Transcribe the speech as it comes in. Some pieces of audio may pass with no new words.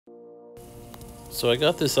So I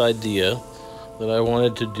got this idea that I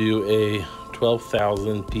wanted to do a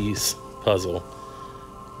 12,000 piece puzzle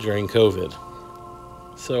during COVID.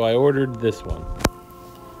 So I ordered this one.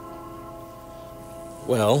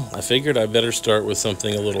 Well, I figured I better start with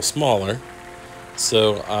something a little smaller.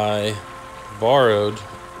 So I borrowed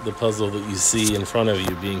the puzzle that you see in front of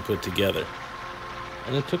you being put together.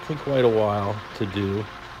 And it took me quite a while to do.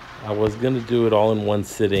 I was going to do it all in one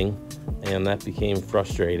sitting, and that became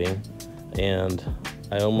frustrating. And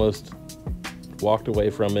I almost walked away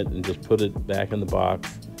from it and just put it back in the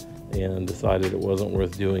box and decided it wasn't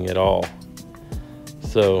worth doing at all.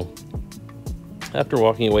 So after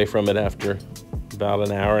walking away from it after about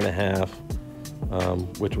an hour and a half,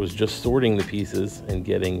 which was just sorting the pieces and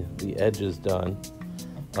getting the edges done,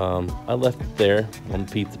 I left it there on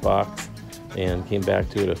the pizza box and came back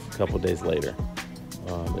to it a couple days later.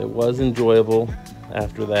 It was enjoyable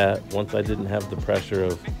after that, once I didn't have the pressure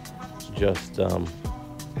of just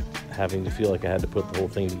having to feel like I had to put the whole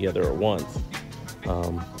thing together at once.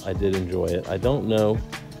 I did enjoy it. I don't know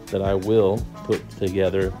that I will put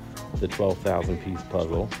together the 12,000 piece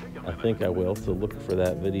puzzle. I think I will, so look for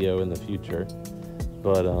that video in the future.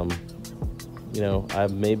 But you know,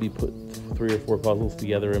 I've maybe put 3 or 4 puzzles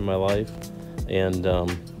together in my life, and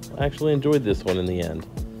I actually enjoyed this one in the end.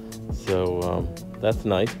 So that's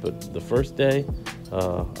nice. But the first day,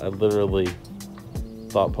 I literally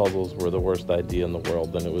thought puzzles were the worst idea in the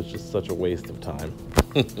world, and it was just such a waste of time.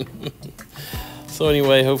 So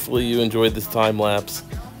anyway, hopefully you enjoyed this time lapse,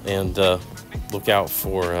 and look out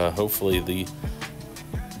for hopefully the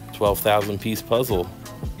 12,000 piece puzzle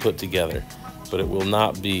put together. But it will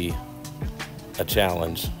not be a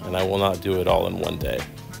challenge, and I will not do it all in one day.